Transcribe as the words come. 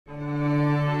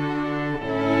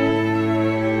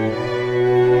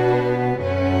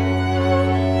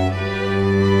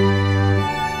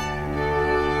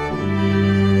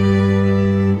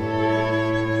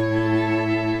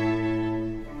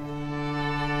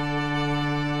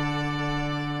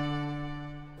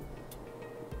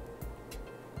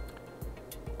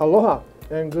Aloha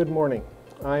and good morning.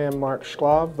 I am Mark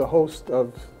Shklov, the host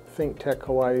of Think Tech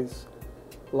Hawaii's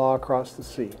Law Across the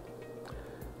Sea.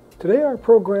 Today our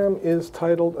program is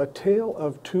titled A Tale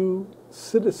of Two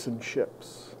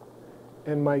Citizenships,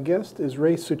 and my guest is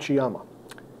Ray Tsuchiyama.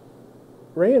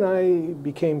 Ray and I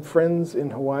became friends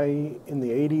in Hawaii in the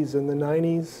 80s and the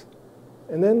 90s,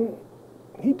 and then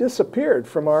he disappeared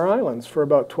from our islands for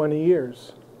about 20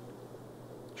 years.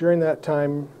 During that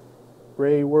time,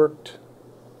 Ray worked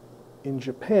in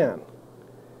Japan.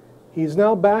 He's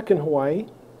now back in Hawaii,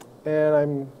 and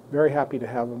I'm very happy to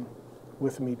have him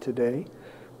with me today.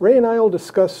 Ray and I will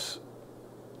discuss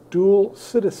dual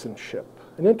citizenship,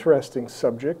 an interesting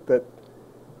subject that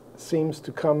seems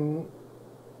to come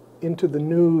into the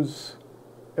news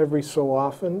every so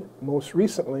often, most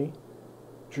recently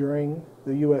during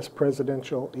the U.S.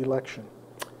 presidential election.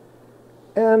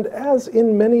 And as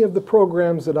in many of the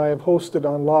programs that I have hosted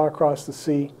on Law Across the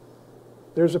Sea,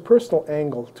 there's a personal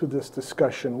angle to this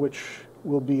discussion which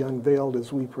will be unveiled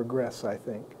as we progress, I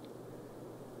think.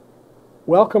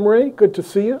 Welcome, Ray. Good to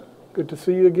see you. Good to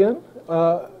see you again.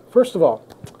 First of all,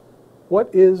 what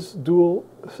is dual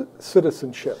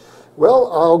citizenship? Well,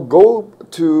 I'll go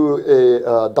to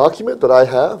a document that I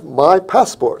have, my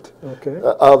passport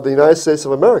of the United States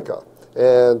of America.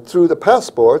 And through the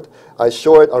passport, I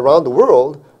show it around the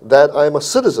world that I'm a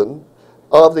citizen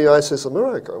of the United States of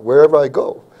America, wherever I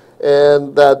go.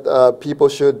 And that people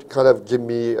should kind of give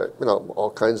me,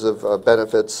 all kinds of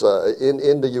benefits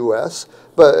in the U.S.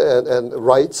 and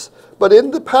rights. But in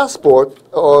the passport,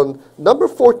 on number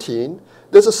 14,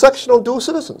 there's a section on dual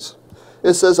citizens.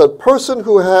 It says a person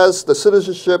who has the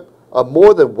citizenship of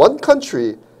more than one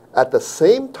country at the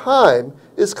same time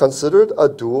is considered a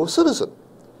dual citizen.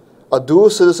 A dual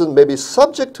citizen may be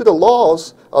subject to the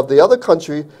laws of the other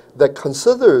country that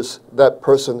considers that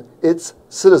person its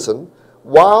citizen,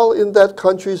 while in that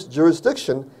country's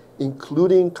jurisdiction,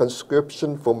 including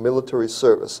conscription for military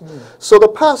service. So the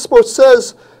passport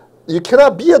says you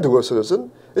cannot be a dual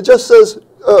citizen. It just says,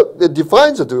 it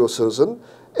defines a dual citizen,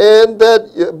 and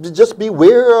that just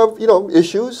beware of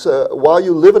issues while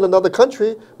you live in another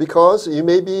country, because you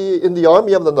may be in the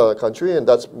army of another country, and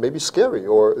that's maybe scary,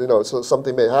 or so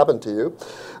something may happen to you.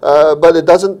 But it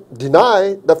doesn't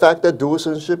deny the fact that dual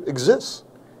citizenship exists.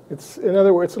 It's, in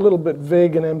other words, a little bit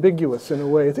vague and ambiguous in a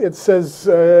way. It says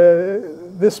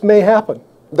this may happen.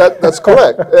 That's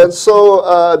correct. And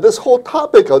so this whole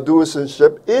topic of dual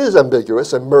citizenship is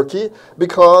ambiguous and murky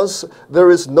because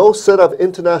there is no set of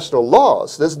international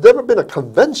laws. There's never been a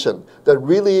convention that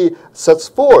really sets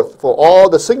forth for all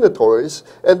the signatories.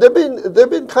 And there've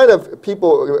been kind of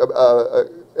people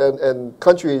and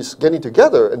countries getting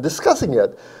together and discussing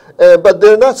it, but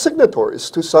they're not signatories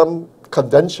to some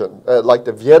convention, like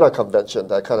the Vienna Convention,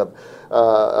 that kind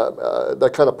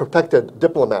of protected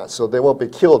diplomats so they won't be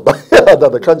killed by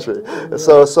another country. Yeah.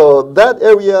 So that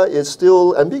area is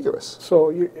still ambiguous. So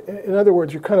in other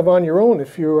words, you're kind of on your own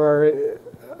if you are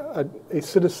a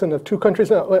citizen of two countries.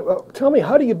 Now, tell me,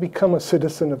 how do you become a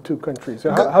citizen of two countries?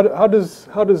 How does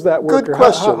that work? Good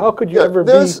question. How could you ever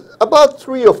be? There's about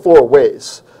 3 or 4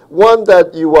 ways. One,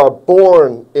 that you are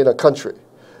born in a country.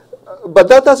 But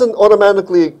that doesn't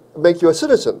automatically make you a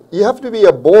citizen. You have to be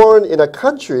born in a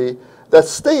country that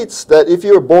states that if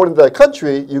you're born in that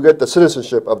country, you get the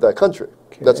citizenship of that country.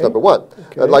 Okay. That's number one,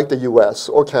 like the U.S.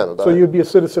 or Canada. So you'd be a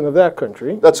citizen of that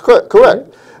country. That's correct. Okay.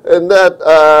 And that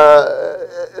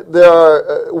there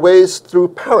are ways through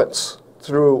parents,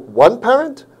 through one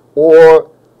parent or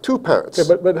 2 parents.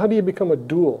 Okay, but how do you become a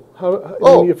dual?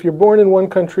 I mean, if you're born in one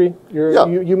country,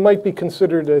 you might be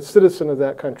considered a citizen of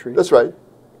that country. That's right.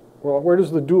 Well, where does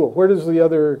the dual? Where does the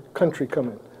other country come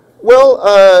in? Well,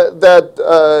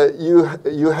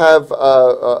 you have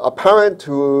a parent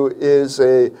who is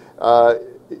a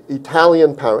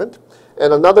Italian parent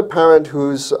and another parent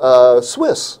who's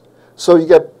Swiss. So you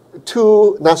get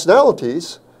 2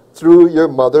 nationalities through your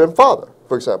mother and father,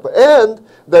 for example, and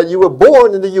that you were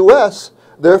born in the U.S.,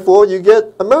 therefore you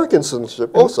get American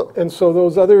citizenship also. And so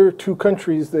those other 2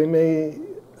 countries, they may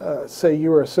say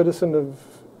you are a citizen of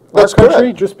That's our country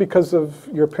correct. Just because of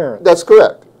your parents. That's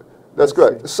correct. That's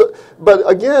correct. So, but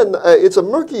again, it's a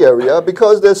murky area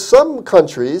because there's some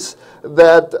countries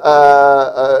that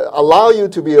allow you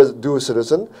to be a dual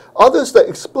citizen, others that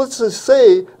explicitly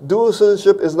say dual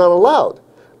citizenship is not allowed,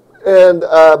 and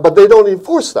but they don't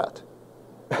enforce that.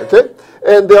 Okay,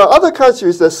 and there are other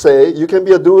countries that say you can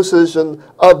be a dual citizen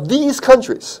of these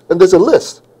countries, and there's a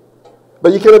list,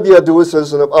 but you cannot be a dual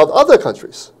citizen of other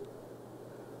countries.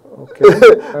 Okay.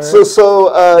 Right.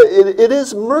 It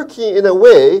is murky in a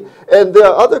way, and there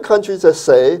are other countries that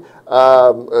say,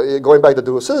 going back to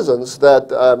dual citizens,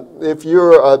 that if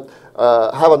you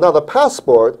have another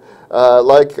passport,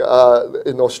 like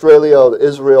in Australia or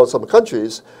Israel, some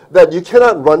countries, that you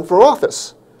cannot run for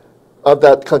office of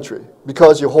that country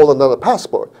because you hold another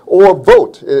passport or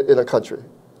vote in a country.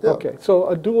 Yeah. Okay, so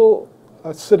a dual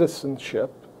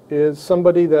citizenship is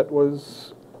somebody that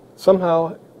was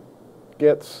somehow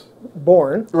gets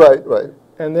born. Right, right.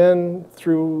 And then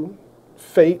through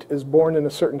fate is born in a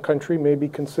certain country, may be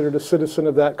considered a citizen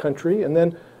of that country, and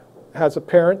then has a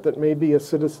parent that may be a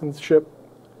citizenship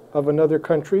of another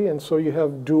country, and so you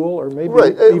have dual or maybe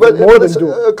even more than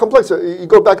dual. Complex. You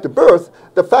go back to birth,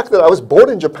 the fact that I was born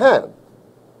in Japan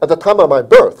at the time of my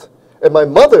birth, and my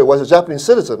mother was a Japanese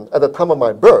citizen at the time of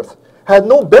my birth, had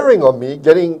no bearing on me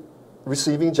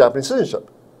receiving Japanese citizenship.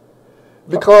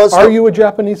 Because are you a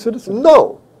Japanese citizen?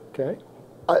 No. Okay.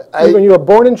 When you were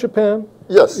born in Japan,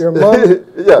 yes. Your mom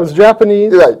was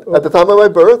Japanese. Right. At the time of my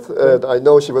birth, and I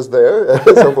know she was there, and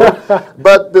so forth.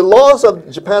 But the laws of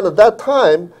Japan at that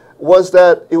time was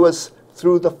that it was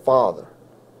through the father.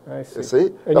 I see. You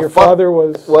see? And your father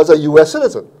was a U.S.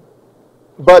 citizen.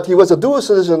 But he was a dual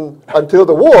citizen until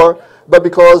the war, but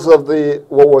because of the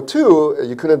World War II,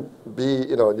 you couldn't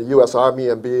be, in the U.S. Army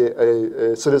and be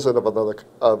a citizen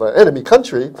of an enemy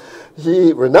country.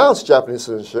 He renounced Japanese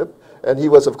citizenship, and he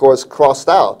was, of course, crossed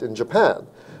out in Japan.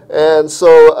 And so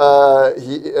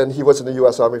he was in the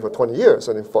U.S. Army for 20 years,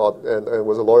 and he fought and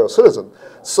was a loyal citizen.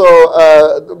 So,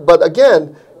 but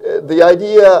again, the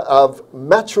idea of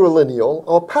matrilineal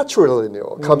or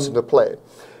patrilineal comes into play.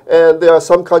 And there are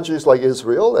some countries like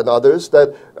Israel and others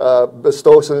that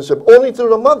bestow citizenship only through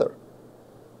the mother.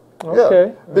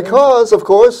 Okay. Yeah. Because, of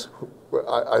course,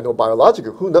 I know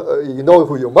biologically, you know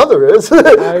who your mother is.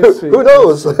 I see. Who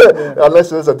knows? Yeah. Unless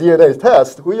there's a DNA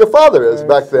test, who your father is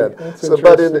back then. That's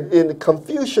but in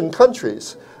Confucian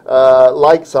countries,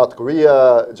 like South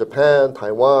Korea, Japan,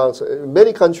 Taiwan,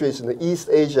 many countries in the East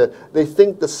Asia, they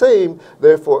think the same.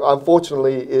 Therefore,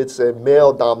 unfortunately, it's a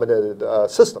male-dominated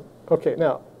system. Okay,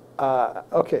 now,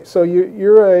 so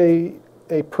you're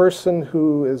a person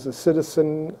who is a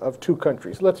citizen of two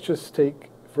countries. Let's just take,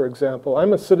 for example,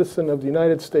 I'm a citizen of the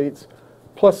United States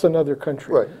plus another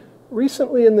country. Right.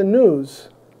 Recently in the news,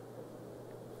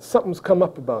 something's come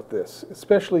up about this,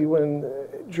 especially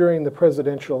during the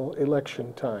presidential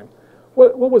election time.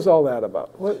 What was all that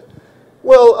about?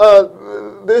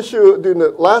 Well, the issue during the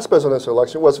last presidential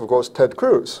election was, of course, Ted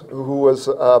Cruz, who was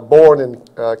born in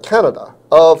Canada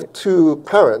of two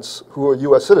parents who were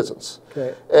U.S. citizens.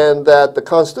 Okay. And that the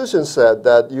Constitution said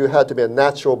that you had to be a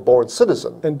natural-born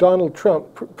citizen. And Donald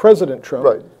Trump, President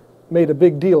Trump, made a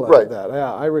big deal out of that.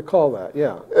 Yeah, I recall that,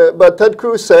 yeah. But Ted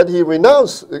Cruz said he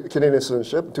renounced Canadian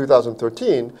citizenship in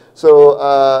 2013,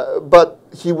 so, but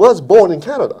he was born in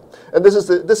Canada. And this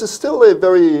is still a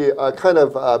very kind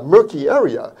of murky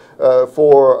area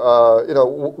for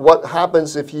what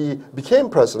happens if he became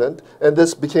president and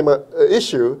this became an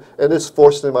issue and this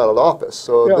forced him out of office.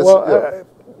 So yeah,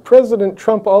 President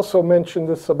Trump also mentioned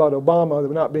this about Obama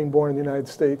not being born in the United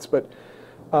States, but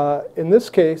in this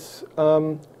case,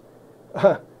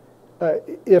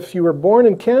 if you were born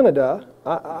in Canada,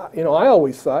 I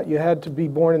always thought you had to be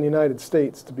born in the United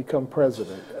States to become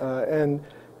president, and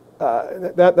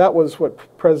that was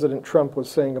what President Trump was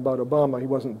saying about Obama. He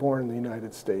wasn't born in the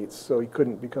United States, so he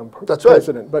couldn't become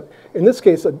president. Right. But in this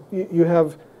case, you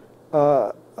have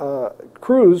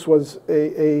Cruz was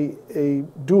a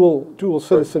dual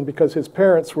citizen because his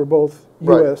parents were both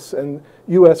U.S. and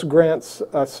U.S. grants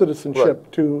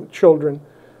citizenship to children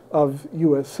of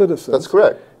U.S. citizens. That's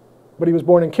correct. But he was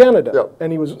born in Canada,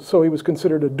 and he was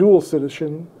considered a dual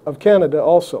citizen of Canada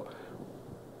also.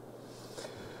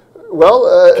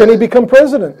 Well, can he become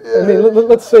president? I mean,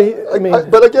 let's say.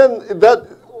 But again, that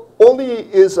only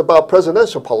is about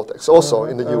presidential politics, also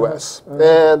in the U.S.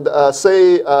 And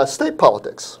say state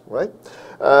politics, right?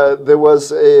 There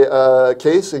was a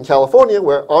case in California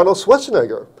where Arnold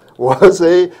Schwarzenegger was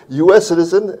a U.S.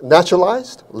 citizen,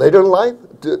 naturalized later in life.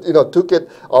 Took it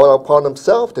upon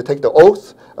himself to take the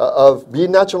oath of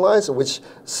being naturalized, which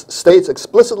states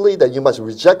explicitly that you must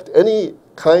reject any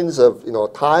kinds of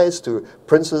ties to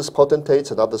princes, potentates,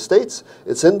 and other states.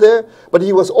 It's in there. But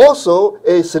he was also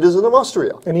a citizen of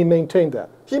Austria. And he maintained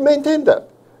that. He maintained that.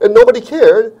 And nobody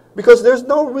cared because there's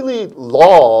no really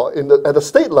law at the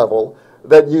state level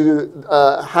that you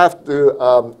have to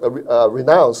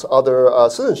renounce other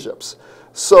citizenships.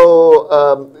 So,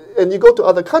 and you go to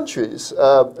other countries,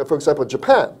 for example,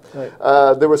 Japan.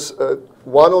 Right. There was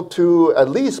one or two, at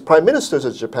least, prime ministers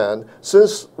of Japan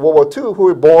since World War II who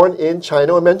were born in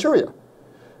China or Manchuria.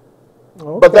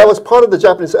 Okay. But that was part of the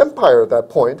Japanese Empire at that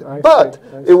point. I see.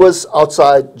 It was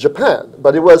outside Japan,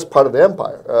 but it was part of the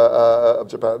empire of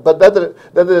Japan. But that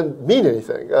didn't mean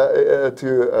anything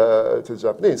to the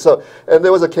Japanese. So, and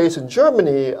there was a case in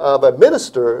Germany of a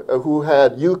minister who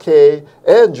had UK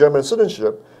and German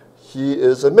citizenship. He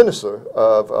is a minister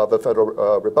of the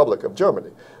Federal Republic of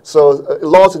Germany. So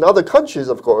laws in other countries,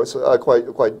 of course, are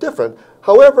quite different.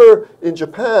 However, in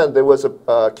Japan, there was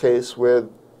a case with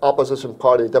opposition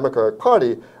party, Democratic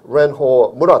Party,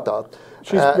 Renho Murata.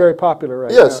 She's very popular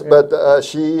right now. Yes, yeah. But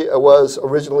she was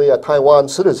originally a Taiwan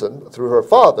citizen through her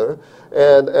father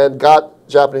and got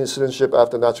Japanese citizenship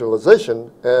after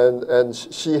naturalization, and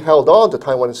she held on to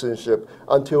Taiwanese citizenship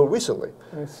until recently.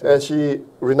 And she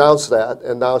renounced that,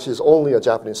 and now she's only a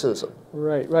Japanese citizen.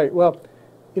 Right, right. Well,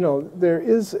 you know, there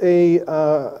is a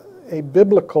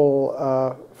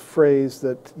biblical phrase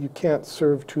that you can't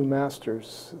serve two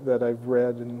masters that I've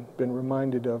read and been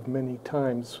reminded of many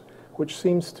times, which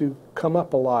seems to come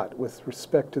up a lot with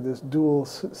respect to this dual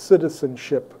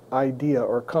citizenship idea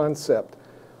or concept.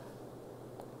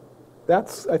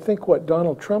 That's, I think, what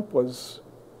Donald Trump was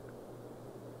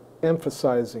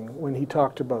emphasizing when he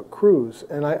talked about Cruz,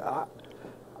 and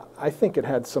I think it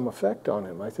had some effect on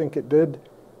him. I think it did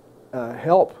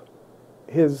help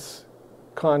his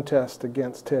contest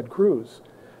against Ted Cruz.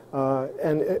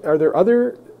 And are there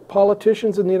other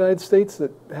politicians in the United States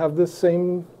that have this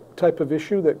same type of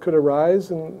issue that could arise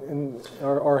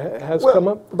or has come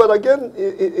up? But again,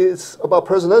 it's about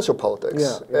presidential politics.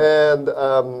 Yeah. And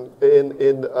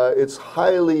it's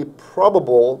highly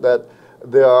probable that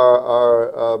there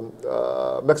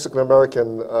are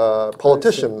Mexican-American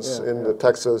politicians in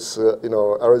Texas,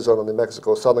 Arizona, New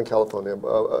Mexico, Southern California,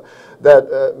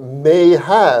 that may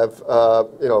have,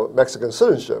 Mexican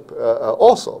citizenship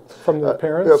also. From their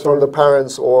parents? From the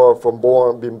parents or from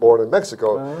being born in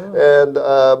Mexico. And,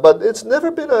 but it's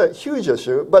never been a huge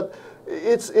issue. But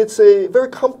it's a very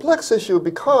complex issue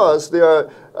because there are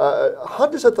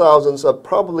hundreds of thousands of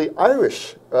probably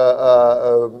Irish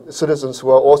citizens who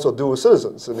are also dual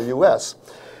citizens in the U.S.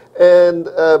 And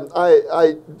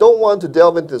I don't want to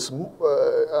delve into this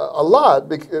a lot,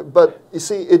 but you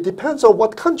see, it depends on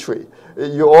what country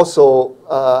you also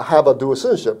have a dual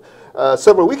citizenship.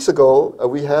 Several weeks ago,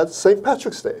 we had St.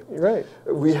 Patrick's Day. Right.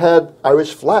 We had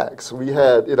Irish flags. We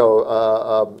had,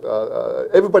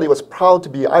 everybody was proud to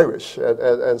be Irish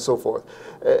and so forth.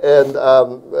 And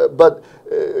but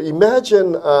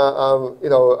imagine,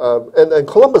 and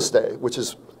Columbus Day, which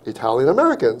is Italian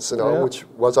Americans, which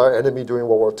was our enemy during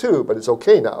World War II, but it's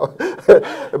okay now.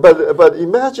 but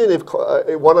imagine if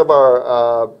one of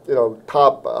our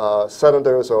top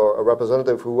senators or a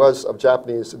representative who was of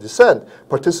Japanese descent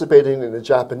participating in the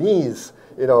Japanese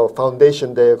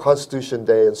Foundation Day, Constitution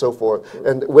Day, and so forth,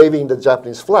 and waving the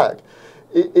Japanese flag.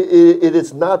 It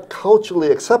is not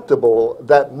culturally acceptable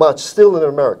that much still in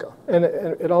America. And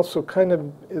it also kind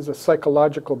of is a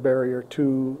psychological barrier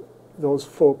to those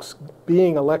folks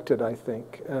being elected, I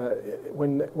think,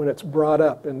 when it's brought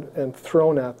up and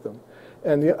thrown at them.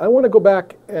 And I want to go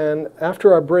back and,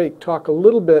 after our break, talk a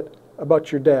little bit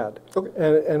about your dad.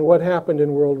 Okay. And what happened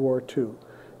in World War II,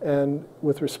 and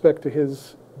with respect to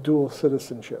his dual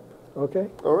citizenship. Okay?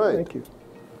 All right. Thank you.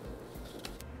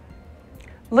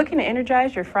 Looking to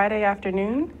energize your Friday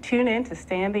afternoon? Tune in to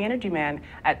Stan the Energy Man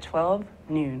at 12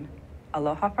 noon.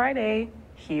 Aloha Friday,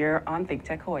 here on Think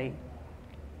Tech Hawaii.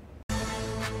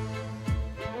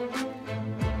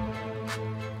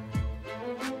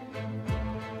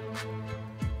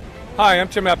 Hi, I'm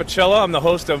Tim Apicella. I'm the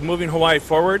host of Moving Hawaii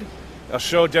Forward, a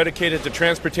show dedicated to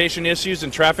transportation issues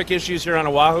and traffic issues here on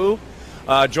Oahu.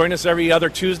 Join us every other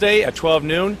Tuesday at 12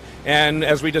 noon, and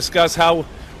as we discuss how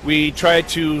we try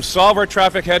to solve our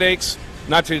traffic headaches,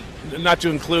 not to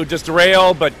include just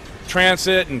rail, but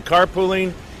transit and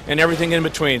carpooling and everything in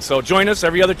between. So join us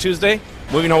every other Tuesday,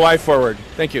 Moving Hawaii Forward.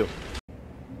 Thank you.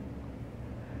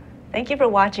 Thank you for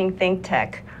watching Think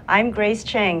Tech. I'm Grace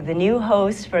Chang, the new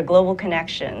host for Global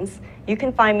Connections. You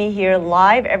can find me here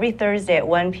live every Thursday at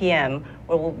 1 p.m.,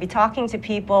 where we'll be talking to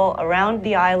people around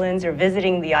the islands or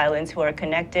visiting the islands who are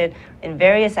connected in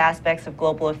various aspects of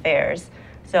global affairs.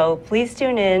 So please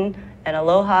tune in, and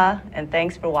aloha, and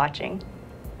thanks for watching.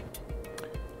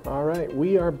 All right,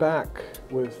 we are back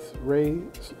with Ray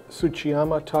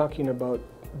Tsuchiyama talking about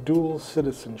dual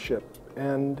citizenship.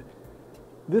 And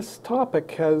this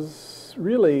topic has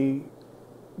really,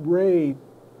 Ray,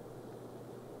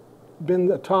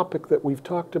 been a topic that we've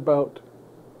talked about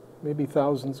maybe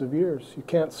thousands of years. You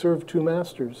can't serve two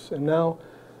masters. And now,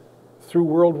 through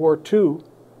World War II,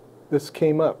 this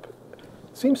came up.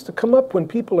 It seems to come up when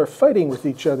people are fighting with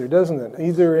each other, doesn't it?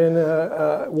 Either in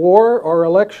war or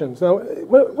elections. Now,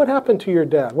 what happened to your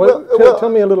dad? Tell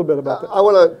me a little bit about that. I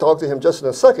want to talk to him just in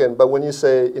a second, but when you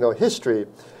say, history,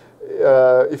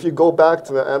 if you go back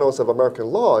to the Annals of American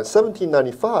Law, in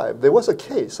 1795, there was a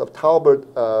case of Talbot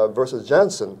versus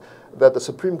Jansen that the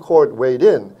Supreme Court weighed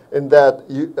in that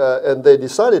and they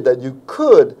decided that you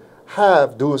could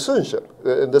have dual citizenship.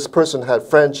 And this person had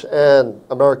French and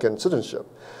American citizenship.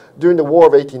 During the War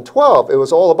of 1812, it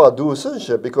was all about dual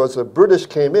citizenship because the British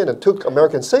came in and took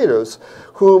American sailors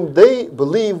whom they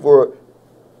believed were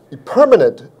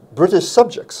permanent British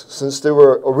subjects, since they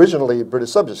were originally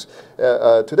British subjects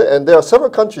today. And there are several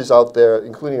countries out there,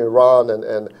 including Iran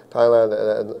and Thailand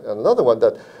and another one,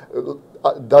 that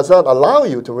does not allow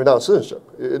you to renounce citizenship.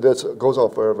 It goes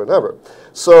on forever and ever.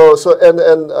 So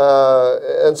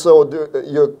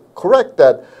you're correct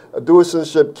that dual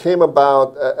citizenship came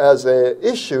about as an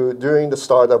issue during the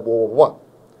start of World War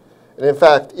I. And in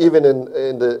fact, even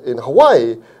in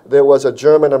Hawaii, there was a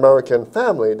German-American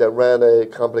family that ran a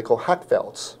company called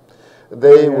Hackfeld's.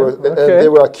 They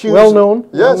were accused. Well known.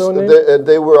 Yes,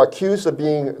 they were accused of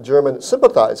being German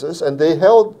sympathizers, and they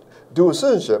held dual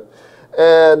citizenship,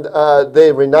 and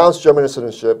they renounced German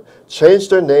citizenship, changed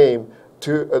their name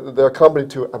to their company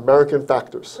to American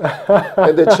Factors,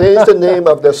 and they changed the name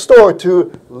of their store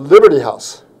to Liberty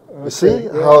House. You see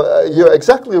how you're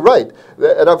exactly right,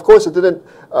 and of course it didn't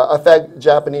affect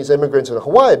Japanese immigrants in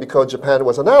Hawaii because Japan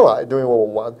was an ally during World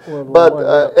War I. But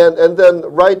and then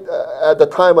right at the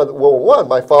time of World War I,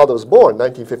 my father was born,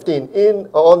 1915,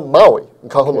 on Maui in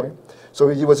Kahului. Okay. So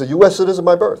he was a U.S. citizen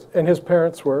by birth. And his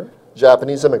parents were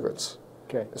Japanese immigrants.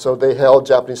 Okay. So they held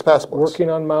Japanese passports. Working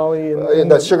on Maui in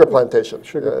the sugar plantation.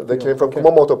 They came from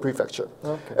Kumamoto Prefecture.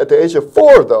 Okay. At the age of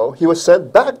 4, though, he was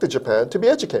sent back to Japan to be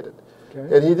educated.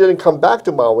 Okay. And he didn't come back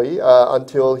to Maui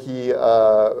until he,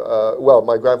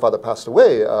 my grandfather passed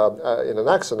away in an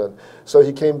accident. So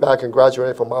he came back and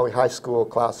graduated from Maui High School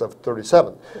class of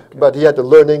 37. Okay. But he had to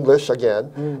learn English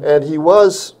again. And he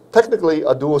was technically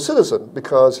a dual citizen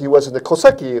because he was in the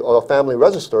Koseki, or family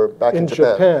register, back in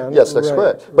Japan. Yes, that's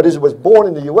correct. But he was born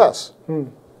in the U.S.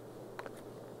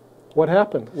 What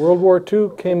happened? World War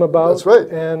II came about. That's right.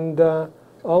 And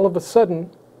all of a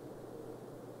sudden,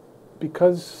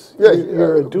 because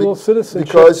you're a dual citizenship,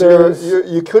 because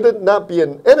you couldn't not be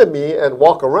an enemy and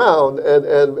walk around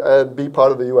and be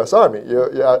part of the U.S. Army.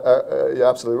 You're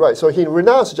absolutely right. So he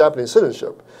renounced Japanese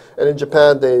citizenship, and in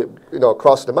Japan they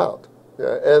crossed him out.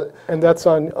 And that's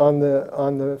on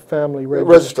the family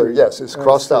register. Yes, it's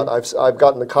crossed out. I've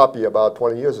gotten a copy about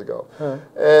 20 years ago.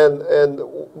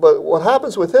 But what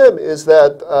happens with him is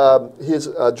that his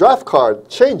draft card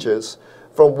changes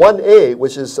from 1A,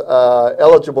 which is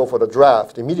eligible for the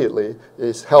draft immediately,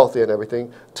 is healthy and everything,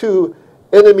 to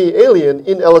enemy alien,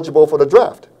 ineligible for the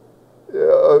draft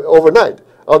overnight.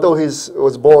 Although he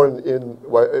was born in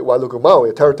Wailuku, Maui,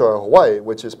 a territory of Hawaii,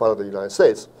 which is part of the United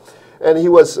States. And he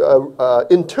was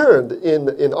interned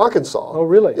in Arkansas. Oh,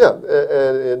 really? Yeah,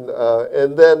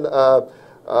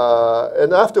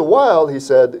 and after a while, he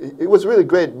said, it was really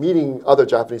great meeting other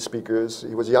Japanese speakers.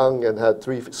 He was young and had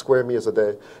 3 square meals a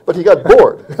day, but he got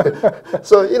bored.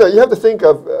 So, you have to think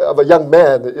of a young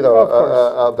man,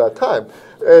 of that time.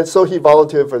 And so he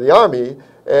volunteered for the Army,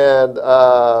 and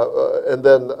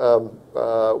then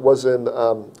was in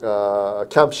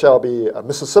Camp Shelby,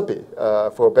 Mississippi,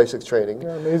 for basic training.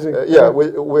 Yeah, amazing.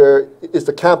 Where is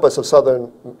the campus of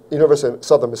University of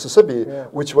Southern Mississippi,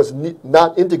 which was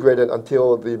not integrated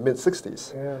until the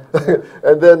mid-60s.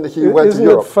 And then he went to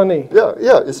Europe. Isn't it funny?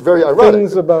 Yeah, it's very ironic.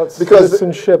 Things about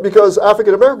citizenship. Because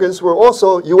African Americans were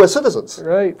also U.S. citizens.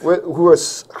 Right. Who were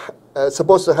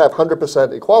supposed to have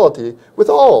 100% equality with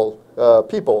all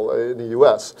people in the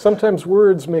U.S. Sometimes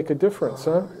words make a difference,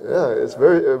 huh? Yeah, it's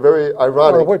very, very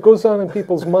ironic. Or what goes on in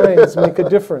people's minds make a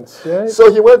difference, right?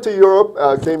 So he went to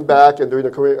Europe, came back, and during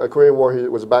the Korean War, he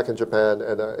was back in Japan,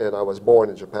 and I was born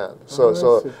in Japan. So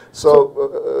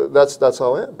that's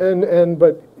how I am.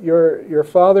 But your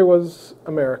father was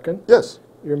American. Yes.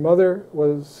 Your mother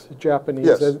was Japanese,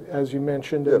 yes. as you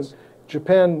mentioned, yes. and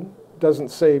Japan doesn't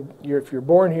say if you're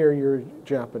born here, you're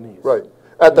Japanese. Right.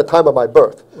 At the time of my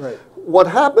birth. Right. What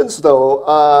happens, though,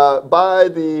 by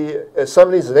the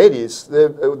 70s and 80s,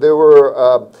 there were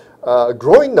a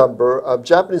growing number of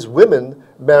Japanese women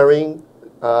marrying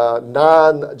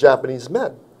non-Japanese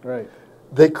men. Right.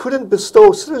 They couldn't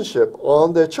bestow citizenship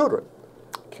on their children.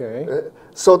 Okay.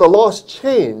 So the laws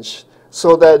changed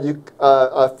so that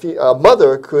a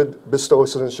mother could bestow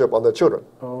citizenship on their children.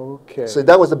 Okay. So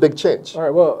that was a big change. All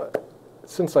right. Well,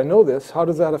 since I know this, how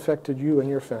does that affected you and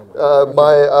your family?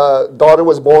 My daughter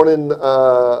was born in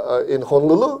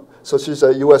Honolulu, so she's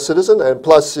a U.S. citizen, and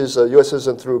plus she's a U.S.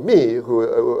 citizen through me, who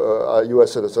a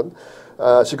U.S. citizen.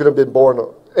 She could have been born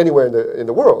anywhere in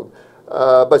the world,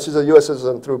 but she's a U.S.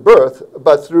 citizen through birth.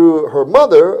 But through her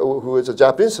mother, who is a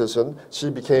Japanese citizen, she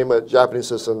became a Japanese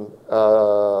citizen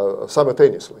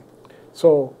simultaneously.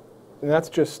 So, and that's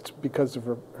just because of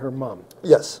her mom.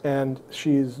 Yes. And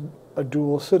she's a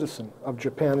dual citizen of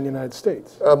Japan and the United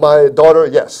States. My daughter,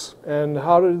 yes. And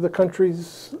how do the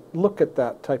countries look at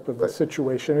that type of a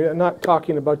situation? I'm not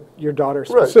talking about your daughter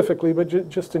specifically, but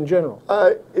just in general.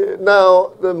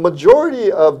 Now, the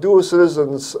majority of dual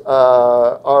citizens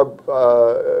are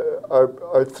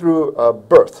through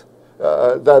birth.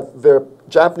 That their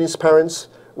Japanese parents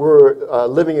were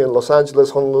living in Los Angeles,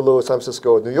 Honolulu, San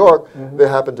Francisco, New York. They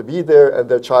happened to be there, and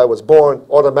their child was born.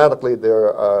 Automatically, they're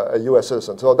a U.S.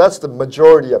 citizen. So that's the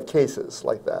majority of cases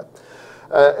like that.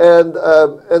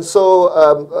 And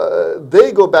so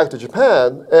they go back to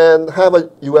Japan and have a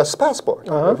U.S. passport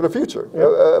for the future.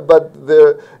 But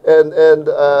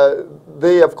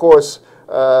they, of course,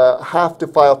 have to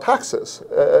file taxes. In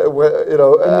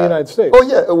the United States? Oh,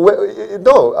 yeah.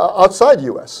 No, outside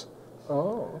U.S.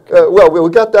 Oh, okay. Well, we'll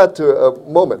get that to a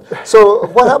moment. So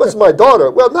what happens to my daughter?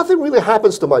 Well, nothing really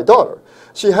happens to my daughter.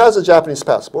 She has a Japanese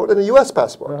passport and a U.S.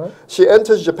 passport. She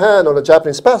enters Japan on a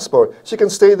Japanese passport. She can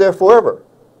stay there forever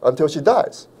until she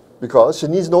dies because she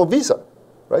needs no visa,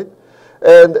 right?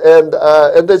 And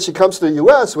then she comes to the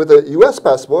U.S. with a U.S.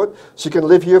 passport. She can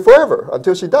live here forever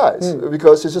until she dies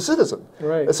because she's a citizen.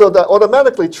 Right. And so that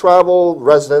automatically travel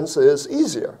residence is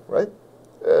easier, right?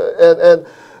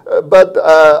 But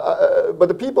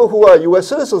the people who are U.S.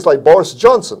 citizens, like Boris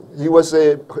Johnson,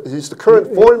 he's the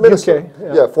current foreign minister.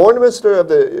 Foreign minister of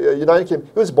the United Kingdom.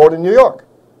 He was born in New York.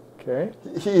 Okay.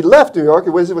 He left New York. He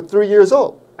was 3 years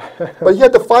old, but he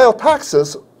had to file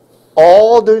taxes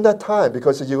all during that time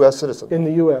because he's a U.S. citizen. In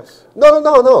the U.S. No.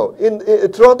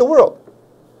 Throughout the world.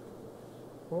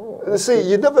 Oh, okay. See,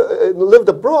 you never lived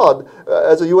abroad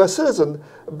as a U.S. citizen,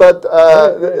 but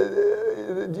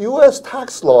U.S.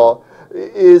 tax law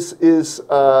is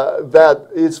that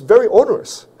it's very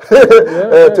onerous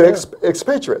to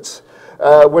expatriates.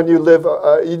 When you live,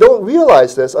 you don't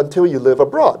realize this until you live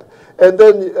abroad, and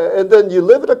then you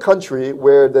live in a country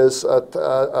where there's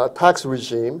a tax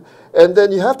regime, and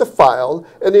then you have to file.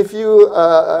 And if you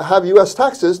have U.S.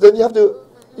 taxes, then you have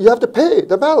to pay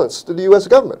the balance to the U.S.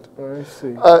 government. I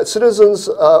see. Citizens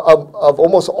of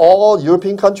almost all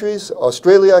European countries,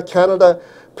 Australia, Canada,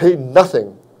 pay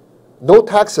nothing. No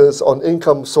taxes on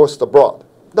income sourced abroad,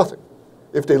 nothing,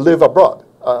 if they live abroad,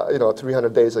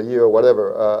 300 days a year or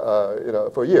whatever,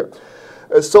 for a year.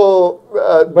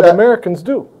 But Americans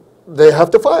do. They have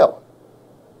to file.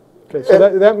 Okay, so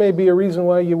that may be a reason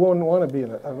why you wouldn't want to be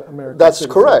an American That's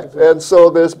citizen. correct. And so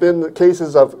there's been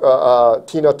cases of,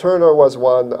 Tina Turner was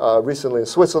one recently in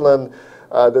Switzerland.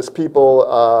 There's people,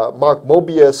 Mark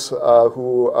Mobius,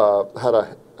 who had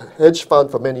a hedge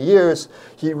fund for many years.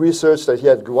 He researched that he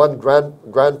had one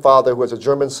grandfather who was a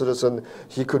German citizen.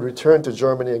 He could return to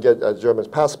Germany and get a German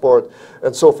passport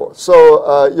and so forth.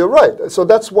 So you're right. So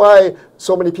that's why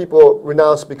so many people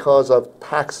renounce because of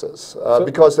taxes,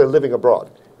 because they're living abroad.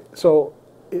 So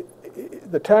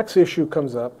the tax issue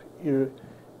comes up.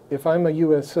 If I'm a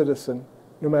U.S. citizen,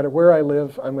 no matter where I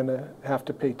live, I'm going to have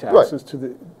to pay taxes to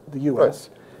the U.S.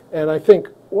 Right. And I think,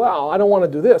 wow, I don't want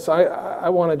to do this. I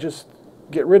want to just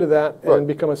get rid of that and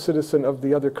become a citizen of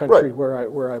the other country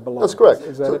where I belong. That's correct.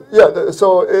 Is that it? Yeah,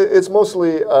 so it's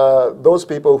mostly those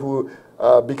people who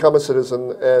become a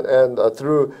citizen and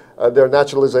through their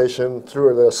naturalization,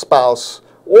 through their spouse,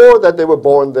 or that they were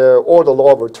born there, or the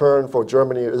law of return for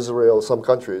Germany, Israel, some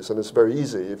countries. And it's very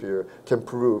easy if you can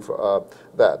prove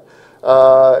that.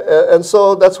 And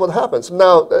so that's what happens.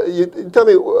 Now, you tell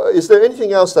me, is there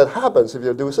anything else that happens if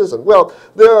you're a dual citizen? Well,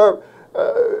 there are,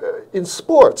 in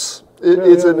sports,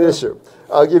 it's an issue.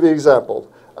 I'll give you an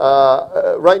example.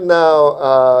 Right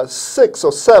now, 6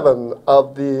 or 7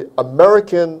 of the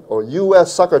American or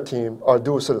U.S. soccer team are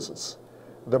dual citizens.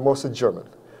 They're mostly German.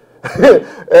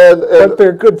 But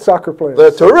they're good soccer players.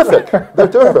 They're terrific. They're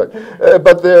terrific.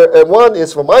 But one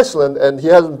is from Iceland, and he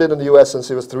hasn't been in the U.S. since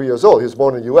he was 3 years old. He was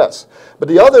born in the U.S. But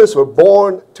the others were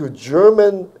born to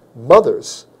German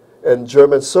mothers and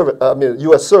U.S.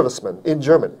 servicemen in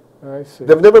Germany. I see.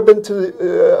 They've never been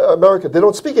to America. They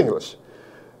don't speak English.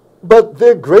 But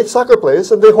they're great soccer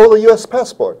players, and they hold a U.S.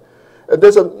 passport. And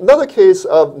there's another case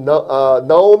of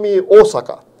Naomi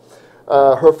Osaka.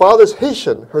 Her father's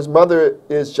Haitian. Her mother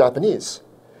is Japanese.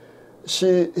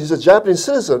 She's a Japanese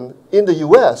citizen in the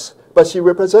U.S., but she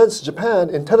represents Japan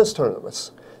in tennis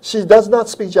tournaments. She does not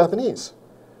speak Japanese.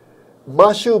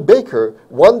 Mashu Baker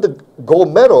won the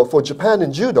gold medal for Japan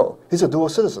in judo. He's a dual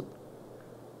citizen.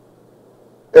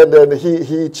 And then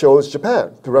he chose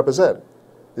Japan to represent.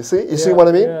 You see what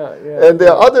I mean? Yeah, yeah. And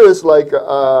there are others like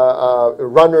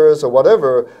runners or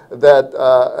whatever that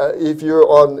if you're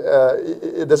on,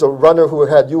 there's a runner who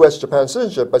had U.S.-Japan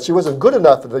citizenship, but she wasn't good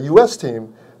enough for the U.S.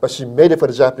 team, but she made it for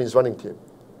the Japanese running team.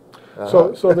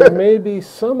 So there may be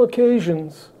some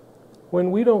occasions when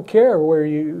we don't care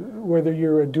whether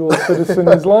you're a dual citizen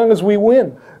as long as we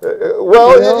win.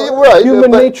 Well, right.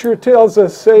 Human nature tells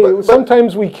us,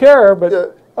 sometimes we care,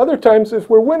 but other times if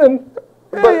we're winning,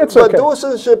 it's okay. But dual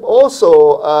citizenship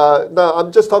also, now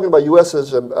I'm just talking about U.S.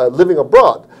 citizenship living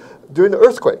abroad. During the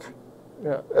earthquake,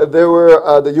 there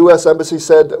were, the U.S. Embassy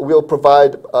said, we'll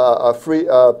provide a free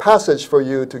passage for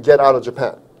you to get out of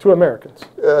Japan. To Americans.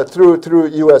 Through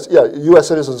U.S. U.S.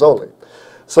 citizens only.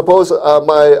 Suppose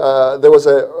there was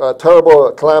a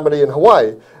terrible calamity in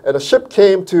Hawaii, and a ship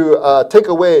came to take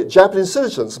away Japanese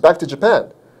citizens back to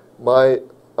Japan. My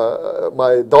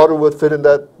daughter would fit in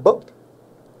that boat.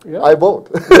 Yeah. I won't.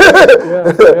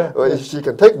 Well, she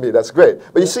can take me, that's great.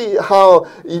 But you see how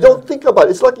you don't think about it.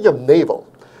 It's like your navel.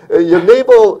 Your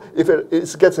navel, if it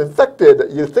gets infected,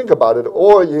 you think about it,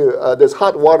 or there's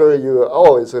hot water,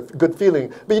 it's a good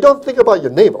feeling, but you don't think about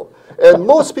your navel. And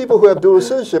most people who have dual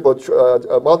citizenship or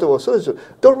multiple citizenship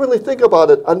don't really think about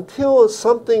it until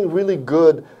something really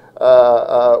good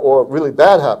or really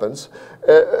bad happens.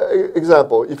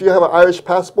 Example, if you have an Irish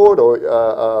passport or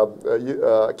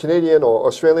Canadian or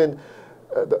Australian,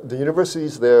 the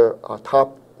universities there are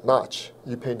top notch.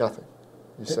 You pay nothing.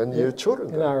 You send your children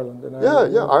there. In Ireland.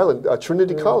 Ireland.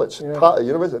 Trinity College, top,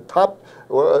 university, top,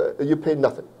 you pay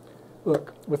nothing.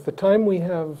 Look, with the time we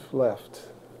have left,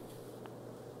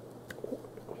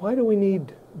 why do we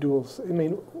need duals? I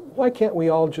mean, why can't we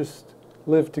all just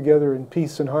live together in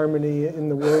peace and harmony in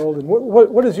the world? And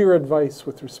what is your advice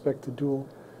with respect to dual?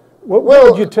 What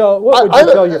would you tell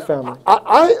your family?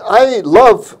 I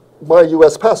love my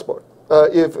U.S. passport.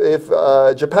 If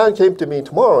Japan came to me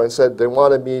tomorrow and said they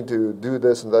wanted me to do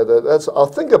this and that, I'll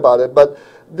think about it. But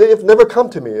they've never come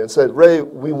to me and said, Ray,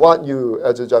 we want you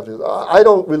as a Japanese. I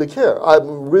don't really care.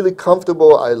 I'm really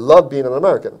comfortable. I love being an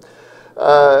American.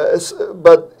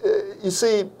 But you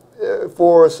see,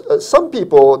 for some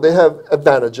people, they have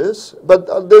advantages,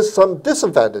 but there's some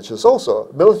disadvantages also.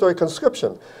 Military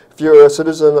conscription. If you're a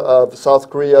citizen of South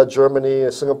Korea, Germany,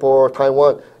 Singapore,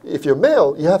 Taiwan, if you're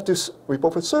male, you have to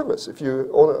report for service if you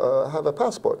have a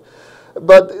passport.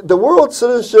 But the world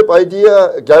citizenship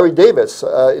idea, Gary Davis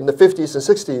in the 50s and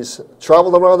 60s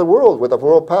traveled around the world with a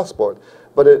world passport,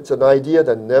 but it's an idea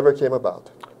that never came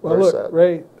about. Well, look, sad.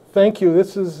 Ray, thank you.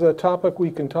 This is a topic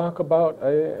we can talk about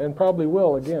and probably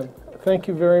will again. Thank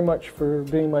you very much for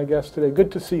being my guest today.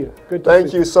 Good to see you.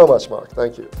 Thank you so much, Mark.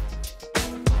 Thank you.